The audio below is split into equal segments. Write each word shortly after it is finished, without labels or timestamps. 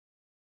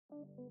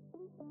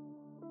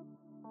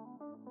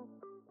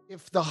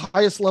If the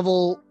highest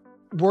level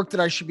work that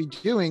I should be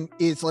doing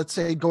is, let's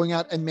say, going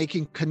out and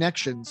making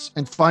connections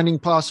and finding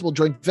possible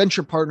joint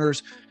venture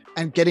partners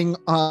and getting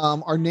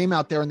our name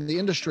out there in the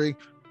industry,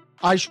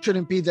 I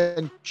shouldn't be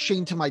then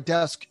chained to my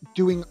desk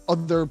doing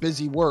other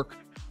busy work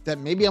that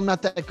maybe I'm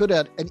not that good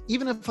at. And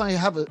even if I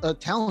have a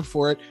talent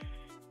for it,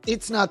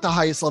 it's not the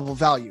highest level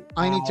value.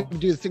 I need to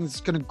do the things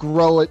that's going to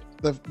grow it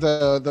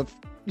the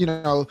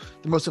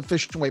most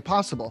efficient way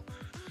possible.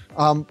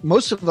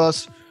 Most of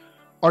us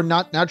are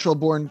not natural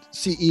born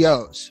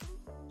CEOs.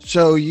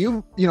 So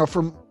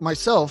for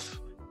myself,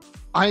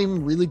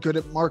 I'm really good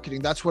at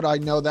marketing. That's what I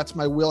know. That's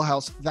my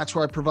wheelhouse. That's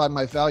where I provide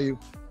my value.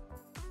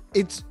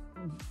 It's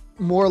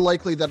more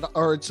likely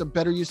it's a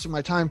better use of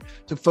my time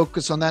to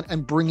focus on that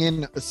and bring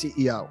in a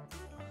CEO.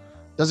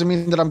 Doesn't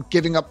mean that I'm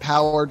giving up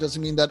power.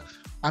 Doesn't mean that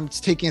I'm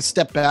taking a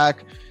step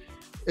back.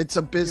 It's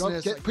a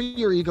business. Put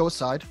your ego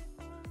aside,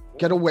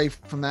 get away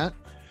from that,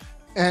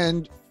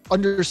 and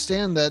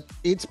understand that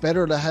it's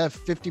better to have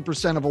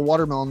 50% of a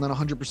watermelon than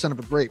 100% of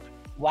a grape.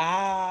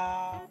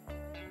 Wow.